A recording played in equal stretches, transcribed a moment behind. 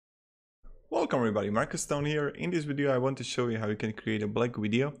Welcome everybody, Marcus Stone here. In this video I want to show you how you can create a black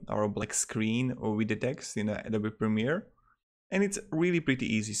video or a black screen or with the text in Adobe Premiere. And it's really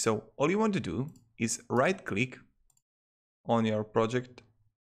pretty easy. So all you want to do is right click on your project,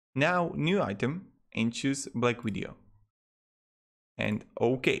 now new item, and choose black video. And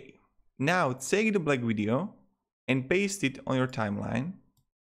OK. Now take the black video and paste it on your timeline.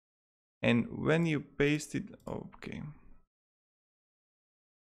 And when you paste it, okay.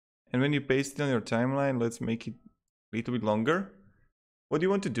 And when you paste it on your timeline, let's make it a little bit longer. What you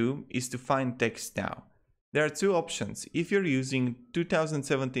want to do is to find text now. There are two options. If you're using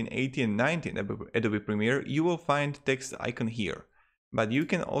 2017, 18, and 19 Adobe Premiere, you will find text icon here. But you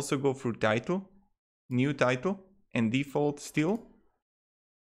can also go through title, new title, and default still.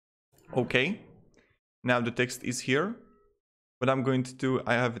 Okay. Now the text is here. What I'm going to do,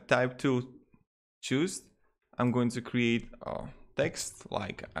 I have a type tool choose. I'm going to create text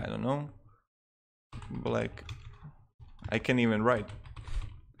like, I don't know, black, I can even write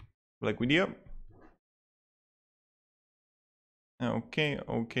black video. Okay,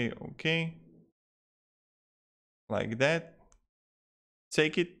 like that.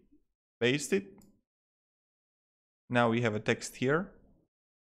 Take it, paste it. Now we have a text here.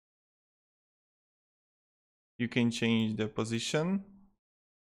 You can change the position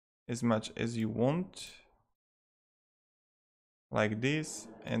as much as you want, like this,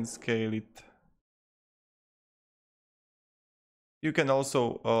 and scale it. You can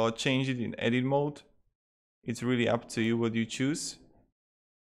also change it in edit mode. It's really up to you what you choose.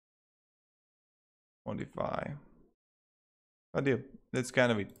 Modify. But yeah, that's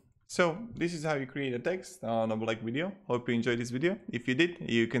kind of it. So this is how you create a text on a black video. Hope you enjoyed this video. If you did,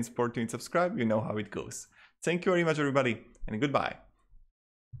 you can support me and subscribe. You know how it goes. Thank you very much, everybody, and goodbye.